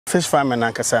fish farm and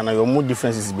ankasa your more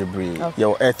differences bebree.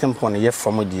 Your earthen pond ye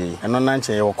from the and on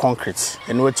nanche your concrete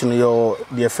and what your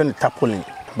the friend tarpaulin.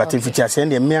 But if you are saying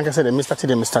the Mianga said,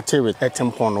 the started with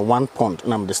 10 pound, 1 pound,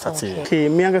 and I'm the started. Okay,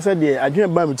 Mianga said, I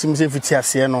didn't buy me to say if it's a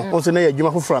Siano, also near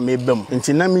Juma from a bum, and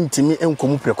Tinami to me and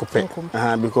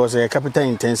Comupe, because a capital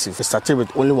intensive started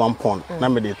with only 1 pound.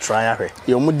 Number the try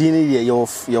your Mudini,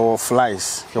 your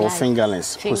flies, your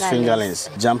fingerlings, whose fingerlings,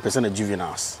 jumpers, and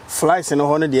juveniles. Flies and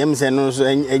honor the M's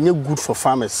and you're good for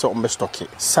farmers, so on stocking.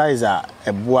 Size are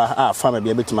a boa farmer be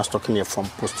able to my stocking from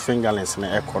post fingerlings and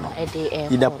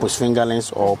econo. Either post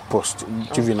fingerlings or post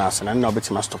juveniles and now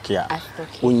bet my stock here.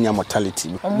 Unya mortality.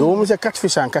 The woman say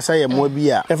catfish and kasaya more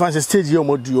beer. If I stage your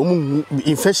modu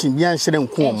infection beyond shedding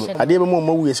comb. I did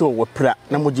more we say we pra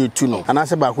na modu tuno. And I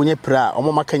said about when you pra or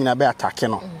mama can be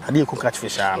attacking. I did cook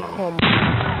catfish.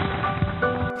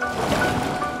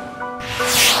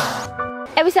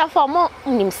 Every time for more,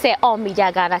 say all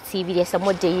media Ghana TV. There's a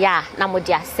more ya, na more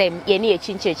dia same. Ye ni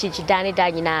chinchi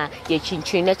dani na ye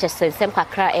chinchi nature sense sem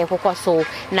kakra e koko so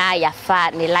na ya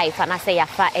fa ni life and I say ya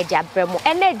fa e dia bremo.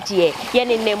 Ene die ye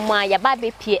ni nemwa ya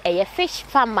baby pie ye fish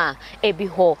farmer e bi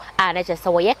ho a nature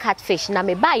so ye catfish na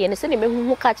me ba ye ne se ne me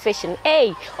hu catfish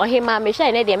eh o he ma me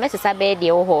hwa ne de mesesa be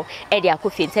de wo ho e de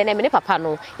akofi ntene me ne papa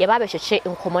no ye ba be hwehwe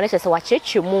nkomo ne se wa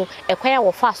chechwe mu e kwan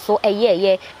wo fa so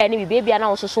ye ene bi bia na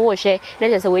wo so wo hwe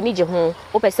se we ni je ho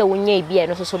wo pese wo nya bia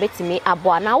no so betimi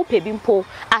abo na wo pe bi mpo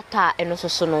ata eno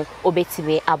so no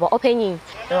obetimi abo opanyin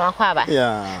no akwa ba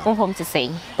yeah wo home to say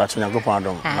but we go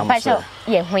pardon na mo so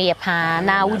ye ho ye pa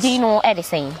na wudi no e de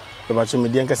say but me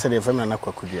dey nkase de family na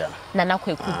kwakudua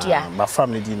ba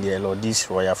family di dey Lordis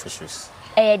Royal Fishes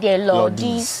the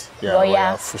Lordis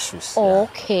Royal Fishes.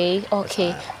 Okay.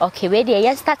 We dey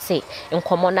yes start say in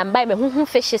common and buy me hu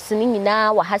fishes ni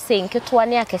nyina wa ha say nketo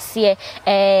ne akese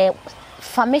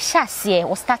famisha se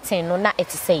we starting no na it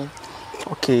saying.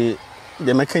 Okay,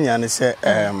 the mekanya say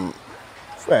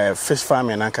fish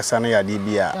farming na kasa na ya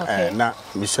bia na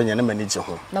misonya na manage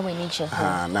ho. Na we manage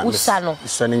ho. Na usano.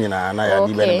 Usano nyina na ya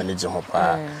bia na manage ho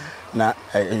pa. Na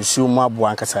nsu mu abo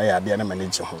an kasa ya bia na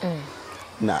manage ho.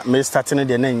 Na me starting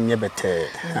the na nye bete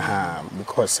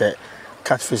because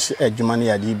catfish adwuma na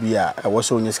ya bia wo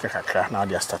so onye sika kakra na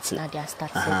they starting.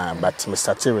 But me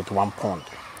started with 1 pound.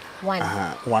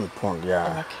 1 pound,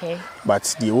 yeah. Okay.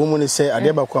 But the woman say, I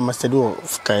never come master do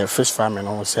fish farming.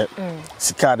 I said,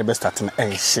 Sika the best starting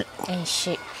and shit.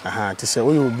 To say,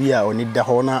 we will be out need the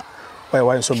honor. Why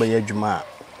one so by your juma,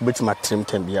 but my trim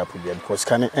can be up here because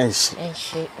can it and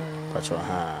shit.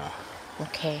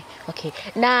 Okay.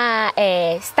 Na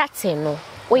starting no.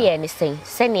 We anything.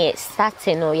 Send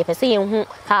starting no. You say you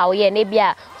how ye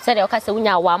nebia. Said the okase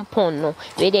unya 1 pound no.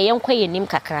 We dey yenko yenim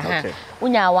kakra ha.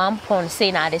 Unya 1 pound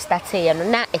say na the start say no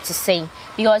na it say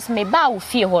because me ba wo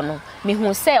fie ho no. Me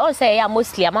hu say on say ya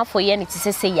mostly ama for ye ne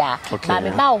ti say ya. Ba me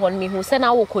ba wo no me hu say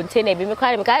na wo container bi me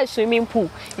kwa swimming pool.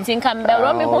 Ntin kan be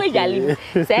ro me ho yale.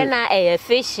 Say na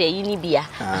fish yi ni bia.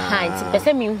 Nti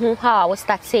pese me hu how wo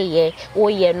start say ye wo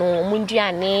ye no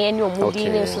munduane ene omudi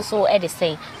ne so e dey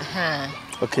say.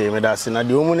 Okay, me da say na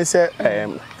the woman say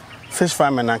fish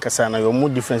farming and kasana your more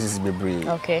differences bebree.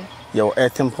 Okay. Your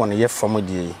earthen pond ye from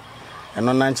the and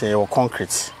on nanche your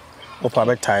concrete. Opa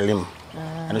be tile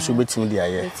and so betimi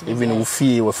there even we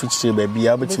fee we feature baby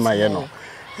abetima ye no.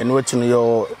 And what you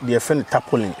your the friend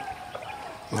tarpaulin.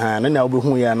 Na na obi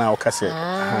hu ya na okase.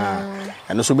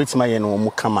 And so betima ye no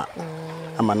mu kama.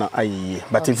 Ama na ayi.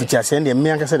 But if you are saying the me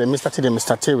akase the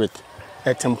started with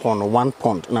 10 pound 1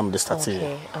 pound na me started.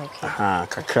 Okay.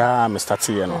 Kakra me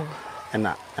started ye no. And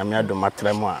I'm here to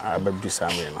matremo ababu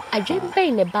same no. I dream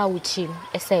pay ne ba uchi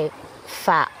e say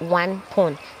fa 1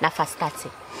 pound na fa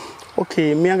starting.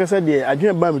 Okay, me anga say dey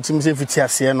adwene ba me tim say fiti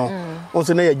ase no.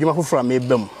 Also na ya adwuma foforo me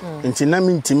bam. Nti na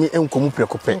me ntimi enkomu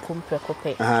prekope.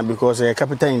 Because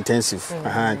capital intensive.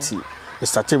 Nti we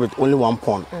started with only 1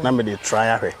 pound. Na me dey try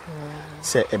ahwe.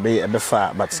 Say ebe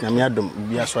fa but na me adom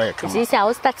bia so ya kama. See I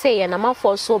was start say na man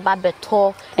for so ba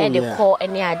beto e dey call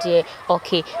any ade.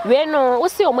 Okay. We no we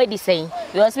see o medi saying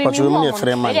because we me dey na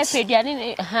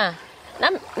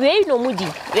we no mudi.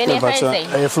 We dey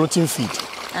say floating feed.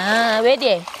 We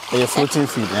there. A floating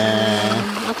feed.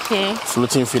 Okay.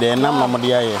 Floating feed and nam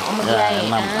dia ye.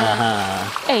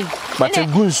 But a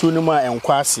good so no ma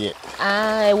enkwase.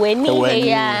 We need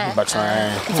here. But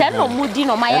tell no mudi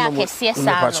no my akese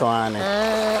sa.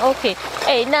 Okay.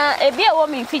 Na e bia wo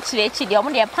me feature echi de omo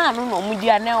de pan no mudi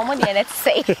ana omo de let's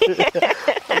say.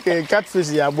 Okay,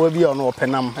 catfish ya bo bia no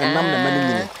openam enam na mani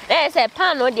nyine. Say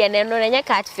pan no de no nya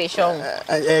catfish on.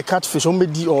 Catfish on be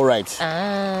di all right.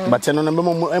 But no na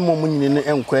emo nyine no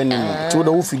enkwa anim. Ti wo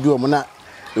da wo figure mo na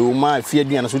you ma fie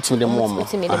aduane so timi de mom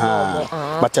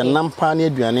but enam pa na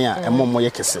aduane a emom ye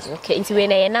kese okay nti we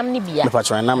na enam ne bia me pa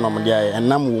cho enam no mo dia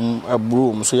enam wo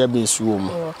aburo mo so ya bin su wo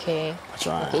mo okay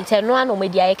nti no ano mo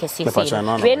dia ye kese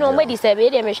we no mo di se be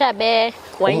de me hwa be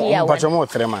 1 year pa cho mo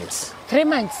 3 months 3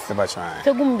 months me pa cho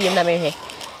fegum bi na me hwe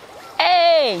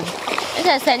eh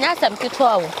esa senya sam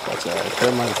kitwa wo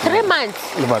 3 months 3 months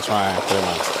me pa cho 3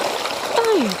 months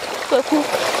ai kweku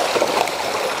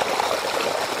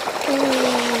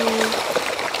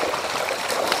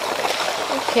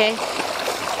okay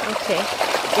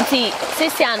nti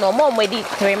sisi ano mo di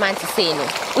 3 months say no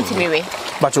utimiwe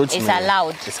but it's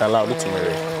allowed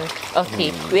utimiwe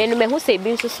okay we no me hu say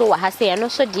bi so wa ha say no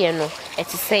so de no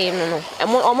eti say no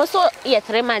almost so ye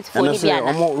 3 months for ni bia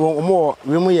na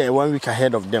we mo ye 1 week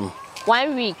ahead of them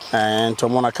 1 week and to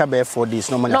mona ka be 4 days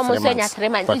no mo 3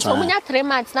 months so mo nya 3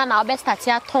 months na obe start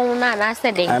ya ton na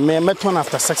say den I me turn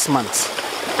after 6 months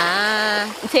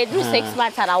say do 6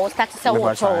 months and I will start to say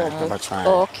what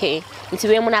okay nti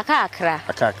we mu na ka akra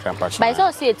patch by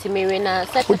so say etimiwe na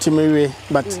utimiwe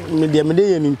but me de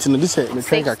ye nti no this me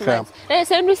think akra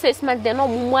say do 6 months then no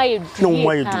mu ayedu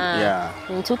yeah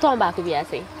nti ton back bi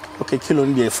ase okay kilo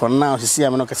ndi for now see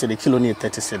am no ka say the kilo ni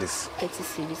 30 cedis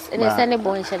and say ne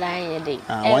bon she dan ye dey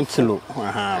 1 kilo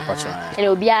patch and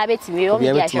obi a betimi o bi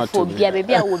a hwefo obi a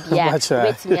bebi a obi a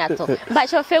betimi ato ba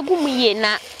che fegu mu ye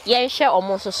na ye hwe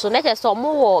omo so na che so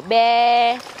omo wo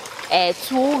be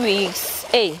 2 weeks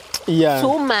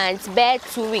 2 months be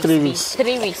 2 weeks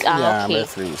 3 weeks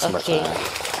okay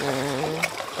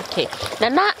okay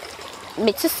na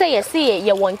me ti say yes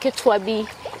ye won keto bi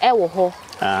e wo ho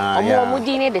omo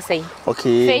dini de say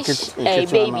okay fish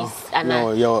babies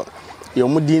no your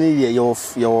mudini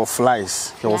your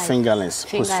flies your fingerlings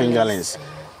post fingerlings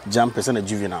jumpers and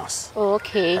juveniles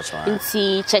okay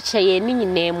nti cheche ni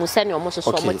nyina mu se ne omo so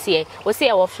omo tie o say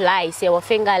your flies your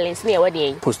fingerlings na your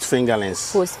dey post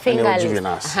fingerlings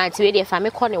juveniles ti we dey fa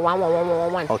me call ne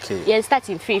 1111 okay you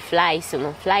starting free flies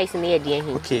no flies na dey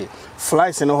hin okay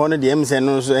flies no ho no dey em say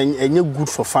no so enye good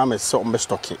for farmers so on be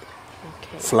stocking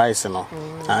flies no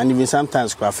and even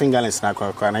sometimes kwa fingerlings na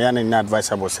kwa na ya na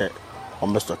advisable say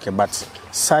on best okay but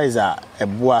size a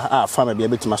boa farmer be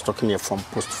able to stock in from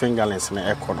post fingerlings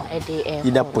na econo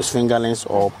either post fingerlings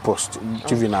or post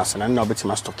juveniles na na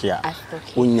obeti stock here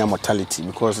unya mortality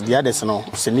because the others no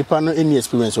se nipa no any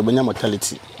experience obenya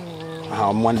mortality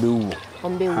one be wu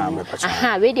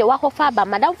we dey wakofa ba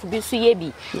madam fu bi so ye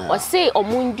bi o say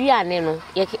omunduane no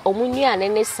ye omunduane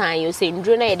ne san yo say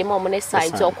nduro na ye de ma omo ne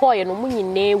san ti okoye no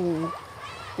munyina ewu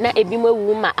na ebi mu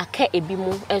ewu ma aka ebi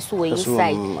mu enso we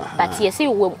inside but ye say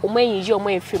omo yiji omo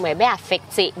enfiri ma be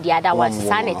affect the other one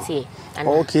sanity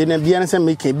okay na bia na say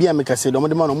make bia make say do mo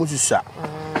de ma no mu susa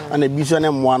ana bi so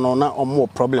na mo ano na omo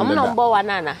problem da omo bo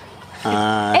wanana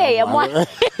eh mo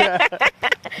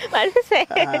what say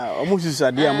omo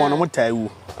susa de mo no mo taiwu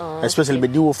especially be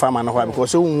diwo farmer na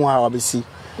because so hu ha obesi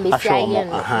ahwo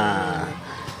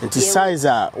it is size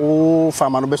o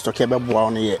farmer no best okay be boa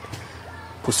on ye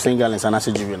post fingerlings and as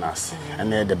juveniles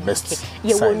and they're the best size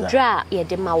ye wondra ye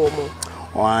de ma wo mo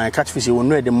catfish you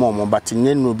know the mom but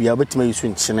nenu bia obetima yusu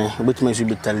nchine obetima yusu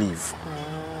bitter leaf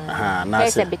na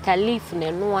say bitter leaf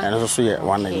na no and so ye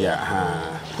one year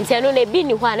nti no na bi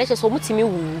ni ho a na che so mutimi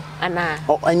wu ana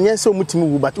anya so mutimi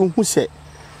wu but unhu se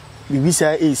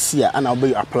bibisa esi a na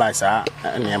obe apply sa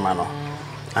nema no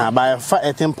by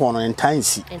a tempo on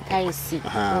intense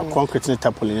concrete ne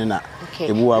tapoli na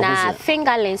ebu na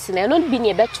fingerlings na no bi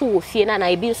ne beto wo fie na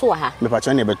ebi so wa ha me pa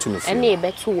cho ne beto no fie na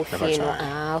beto wo fie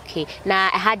no okay na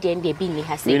ha de nde bi ni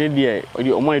ha se we dey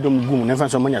omo edom gum na fa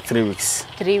so manya 3 weeks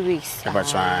me pa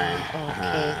cho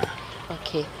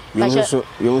okay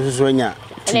you so nya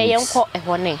na yenko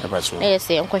ehone na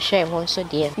yese yenko hwe ehon so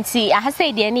de nti aha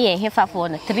say de ne ye hefa for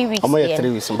no 3 weeks omo ye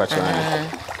 3 weeks mba cho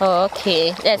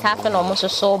okay let's have no mo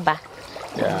so ba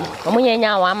omo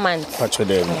nya 1 month pa cho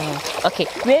de okay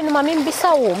we no ma me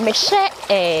bisa wo me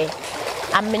hye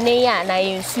amene ya na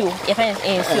yensuo ye fa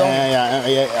yensuo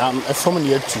from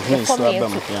the to so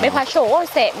abam me pa show won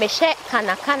say me hye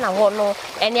kana ho no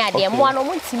ene ade mo ano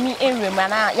muntimi enwema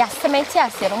na ya cement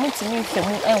ase no muntimi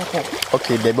mfemu enko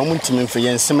okay de be muntimi mfe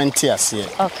yen cement ase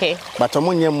okay but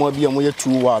omo nye mo bia mo ye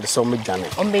too wild so me dwane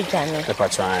e pa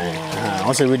cho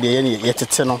won say we de ye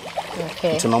tete no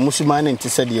okay to no musuma na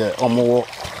ntise de omo wo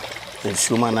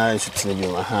ensuoma na nsutine bi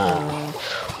ma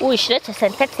o shire to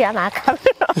sentete ya na aka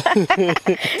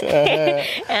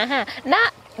na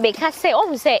because say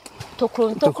o say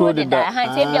tokro de da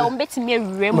nti bia o betimi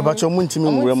awurem ba cho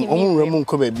muntimi nwurem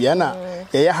nko ba bia na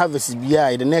ye harvest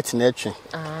bia the net na etwe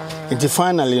nti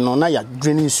finally no na ya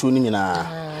draining so ni nyina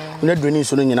na dwani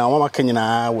so no nyina mama ka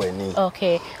nyina wani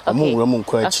okay amwura mu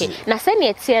nkwa okay na se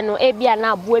ne tie no e bia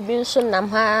na aboa bi nso nam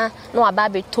ha na aba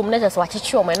betom na se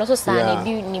wacheche o no so sa na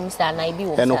bi nim sa na bi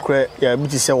wo sa enokre ya bi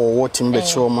ti se wo timbe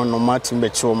che o no ma timbe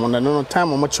che o na no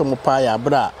time mo che mo pa ya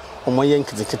bra o mo yen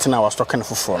kitikiti na was talking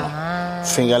foforo no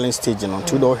fingerling stage no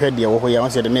to do head ya wo ya won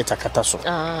se de net akata so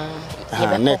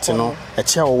net no e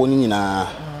che wo ni nyina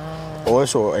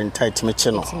also entitled me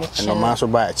cheno no ma so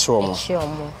ba e che o mo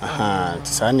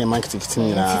sa ne man kitikiti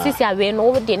nyina sisi awe no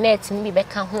wo de net mi be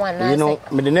ka ho ana you know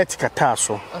me de net kata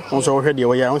so won so wo head ya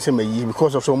wo ya won se mayi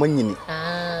because of so mo nyini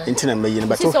intina mayi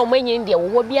but sisi o mo nyini de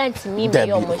wo bi antimi me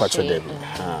yo mo she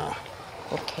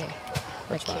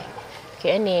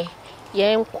okay ene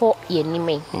yenko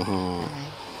yenime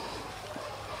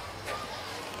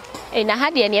na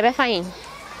ha de ne be fine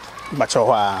bacho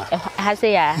ha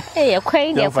say ya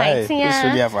kwan de fine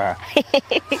tia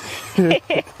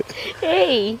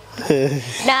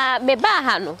na me ba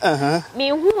ha no me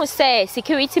hu say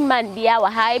security man bia wa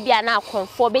ha bia na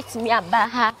akonfo betimi aba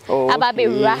ha aba be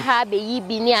wura ha be yi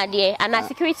bi ni ade ana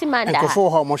security man da akonfo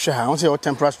ha mo hwe ha won say your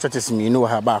temporary status me no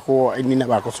ha ba ko ni na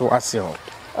ba ko so ase ho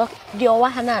di o wa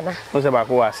hanana won say ba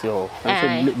ko ase ho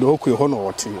so do ku ho no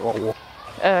wote owo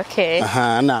okay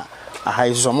na aha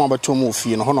iso mo abato mo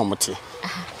fie no ho no mote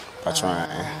pacho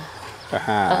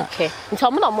okay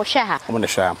nto mo no mo hwe ha mo ne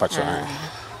hwe pacho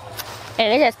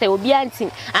ene just obi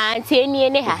anti eni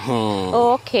ene ha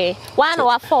okay one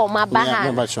wa form aba ha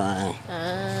me pacho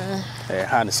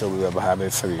ha ne so we ba ha be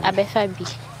free abefabi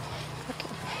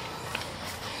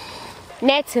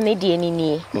net ni die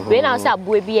ni we na say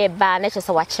aboa bi e ba na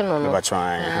chese wache no no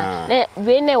na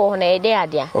we na wo na e de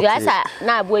ade you asa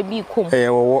na aboa bi kom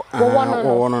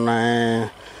wo no na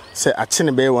say ache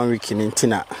ne be 1 week ni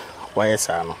ntina wa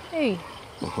yesa no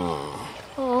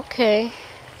okay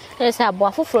esa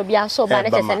aboa foforo bi aso ba na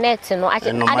chese net no ade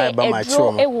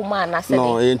edro ewu ma na se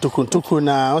no entukuntuku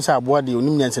na wo say aboa de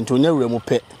onim nyanse nto nya wura mu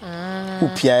pe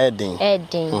upia eden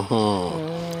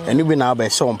enu bi na ba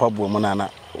se on pabo mu na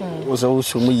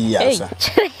so mu yi asa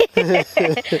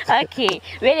okay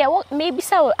really maybe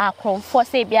so akonfo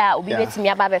say bia obi betimi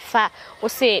aba be fa wo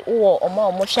say wo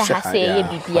omo hwe ha say ye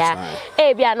bibia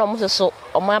bia no mo so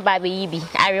omo aba be yi bi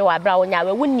arewa bra wonya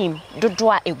we wonim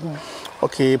dodo a egum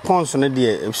okay pons no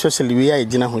de especially we are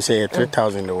gina hu say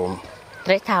 3000 the woman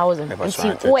 3000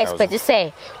 nti wo expect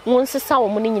say won sesa wo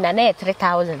mu ni nyina na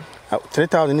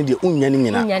 3000 ni de unya ni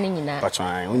nyina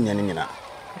patwan unya ni nyina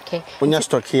okay unya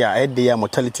stock here e de ya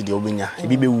mortality de obinya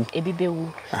ebibewu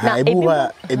na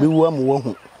ebiwu amu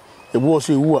wahu ebu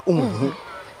so ewu a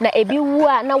na ebiwu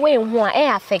a na we hu a e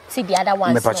affect the other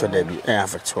ones me patcho da bi e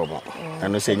affect omo na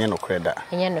no say nya no kreda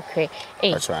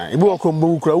patwan ebu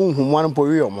okombo kura unhu mo anpo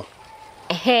wi omo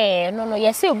no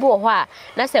yes ebu ho a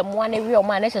na se mo na wi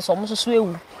omo a na se so mo so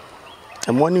ewu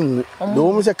mo ni nwu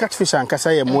do mo se catfish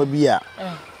ankasa ye mo bi a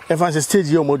e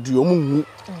stage yo mo du omo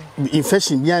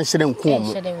infection bi an hyere nko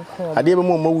omo ade be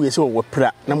mo wu yesi wo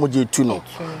pra na mo je tu no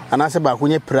ana se ba ko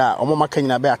nye pra omo maka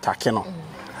nyina be attack no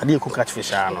ade ko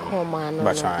catfish ano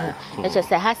ba cha e che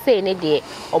se ha say ne de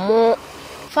omo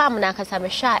farm na kasa me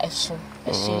hwa eso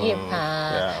ye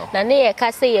pa na ne ye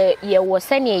ka say ye wo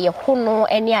sane ye hono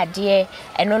eni ade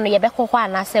eno no ye be kokọ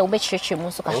ana say wo be chirechire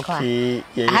mu so kakra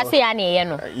ha say ya ne ye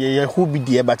no ye hu bi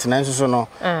de but na nso so no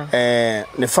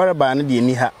ne faraba na de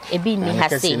ni ha ebi ni ha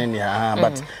say ni ha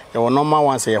but ye wo normal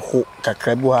one say ye hu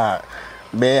kakra bu ha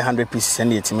be 100 pieces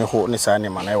and yet me ho ne sa ne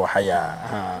ma na wo ha ya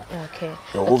okay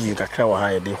ye overview kakra wo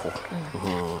ha ye de ho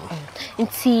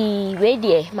nti we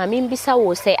de ma me mbisa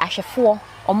wo say ahwefo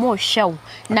omo hwew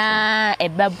na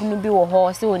ebabunu bi wo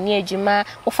ho se oni adwuma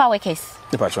wo fa workers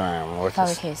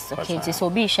workers okay so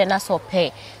bi hwe na so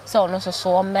pay so no so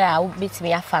omra wo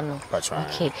betimi afa no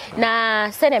okay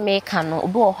na se na me ka no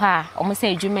obi wo ho a omo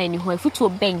se adwuma ni ho afutu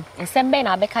ben nsem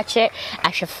na abeka che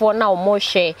ahwefo na omo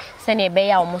hwe se na ebe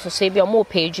ya omo so bi omo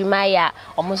pay adwuma ya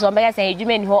omo so omba se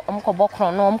adwuma ni ho omo ko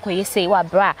bokron no omo ko yese wa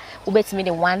bra wo betimi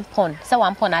de 1 pound se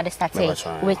 1 pound na de start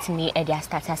wo betimi e de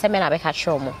start se me na abeka che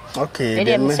omo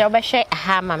okay me se obehwe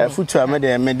ha ma me afutu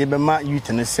amede me de be ma youth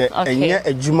ne se enya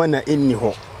adwuma na enni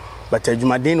ho but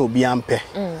adwuma den na obi ampe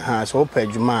so opa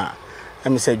adwuma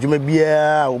am se adwuma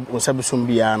bia o sabesom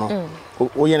bia no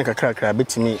o ye ne kakra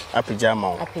betimi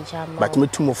apejama but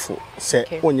metumofo se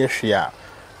onye hwe a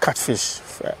catfish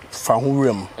fa ho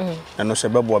wram na no se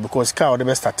bebo because ka o de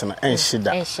be start na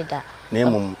enhida na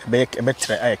emum be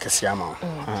tre ayekese ama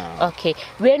okay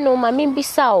we no ma me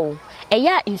bisa o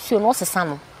eya insuo no sesa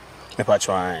no me pa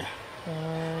chwan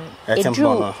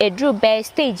edru be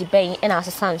stage ben na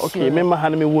asesa nsuo okay me ma ha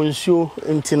na me wonsuo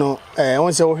enti no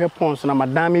won se wo hwe pons na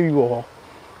madame wi wo ho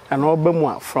and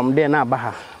obemwa from there na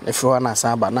baha if you na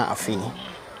saba na afi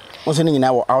also ni na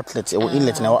outlet or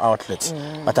inlet na outlet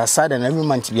but aside and every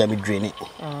month be draining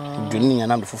draining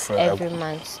and am for every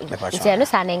month it's no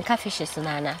say na catfish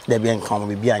na there be enkom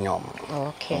be bia nyom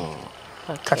okay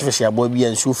catfish ya boy bia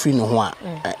nsu free no ho a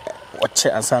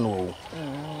oche ansa no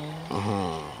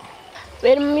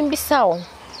when me bisaw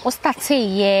o start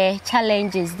ye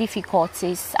challenges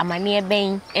difficulties amane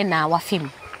ben in our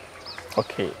film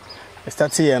okay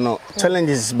start here no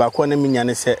challenges back when me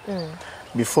nyane say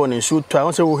before ni shoot to I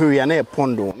want say wo hwe ya na e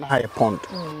pond na ha e pond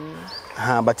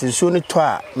but in so ni to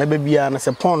a na ba bia na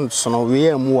say pond so no we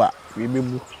am a we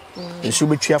bebu nsu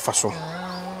betwa fa so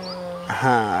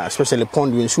especially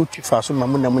pond we shoot fa so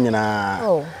mamu na mu nyina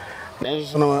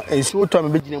so no nsu to a me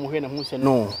begina mu hwe na mu say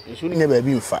no nsu ni nya ba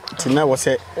bi mfa tina wo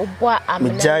say obo amna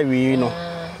jaiwe no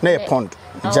na e pond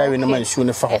jaiwe na man nsu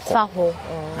ni fa hoko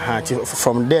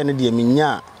from there na de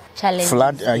minya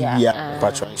flood yeah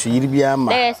patch so yiri bia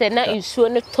ma there say na nsuo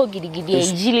ne to gidigidi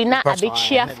ejili na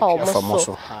abetwia fa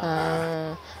omoso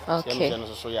okay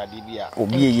so ya di bia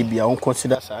obi eyi bia on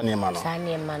consider sa na ma no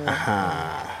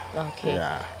okay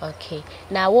okay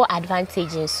na what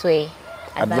advantage in so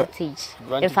advantage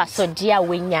if I so dia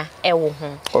wenya ewo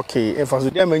ho okay if I so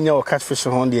dia menya o catfish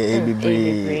ho dia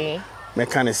ebibre me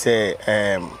kan say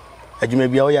adwuma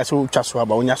bia o ya so twa so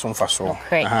aba onya so mfa so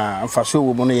mfa so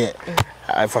wo mo no ye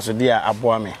afaso dia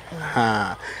aboa me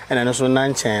ena no so na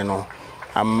nchen no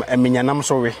amenyanam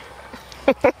so we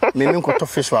me nkoto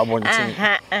fish wa bontin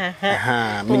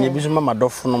me bi so mama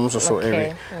dofo no so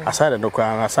ewe aside do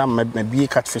kwa asa me bi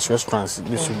catfish restaurants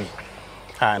bi so bi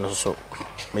no so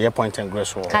me point and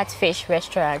grace catfish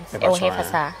restaurants e wo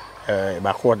hefasa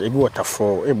ba ko e bi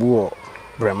waterfall e bi wo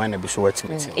Brahman be so what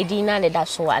edina ne da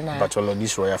so ana but all of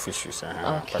these royal fishes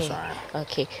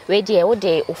okay we dey wo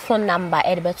dey phone number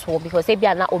e be to because e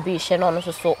bia na obi hye no no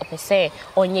so opese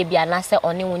onye bia na se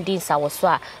one wundi nsa wo so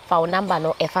a fa wo number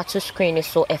no e fa to screen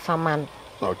so e fa man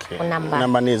okay number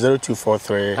is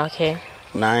 0243 okay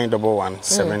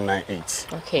 911798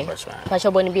 okay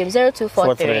pacho boni bi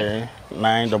 0243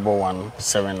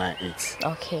 911798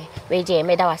 okay we dey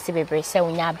me da wase bebre se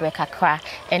unya break akra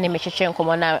ene me twetwe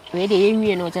nkomo na we dey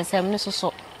enwie no tesem no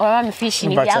so ora me fish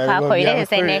ni bia kwa ko ile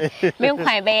se ne me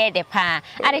nkwan be ye de pa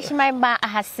ade himai ba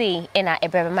ahase ena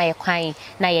ebrebe ma ye kwan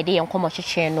na ye de nkomo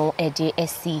twetwe no e de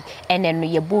asi ene no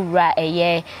ye bowura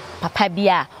eye papa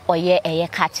bia oye eye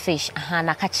catfish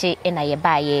na kache ena ye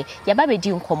ba ye ba be di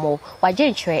nkomo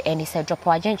wajenchwe eni se drop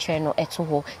wajenchwe no eto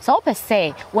ho so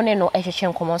opese wone no ehwehwe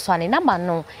nkomo so ane number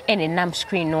no ene nam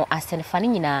screen no asenfa ni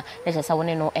nyina na jesa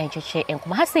wone no ehwehwe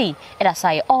nkomo hase eda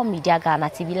sai all media Ghana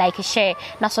TV like share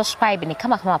na subscribe ni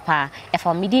kama pa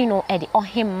efa media no edi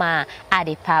ohimma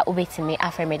ade pa obetimi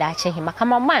afreme da che hima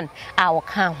kama man a wo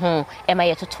ka ho ema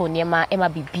ye toto niema ema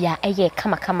bibia eye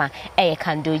kama eye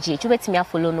kandoji obetimi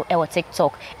afollow no e wo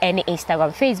TikTok ene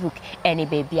Instagram Facebook ene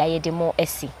baby aye demo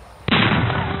esi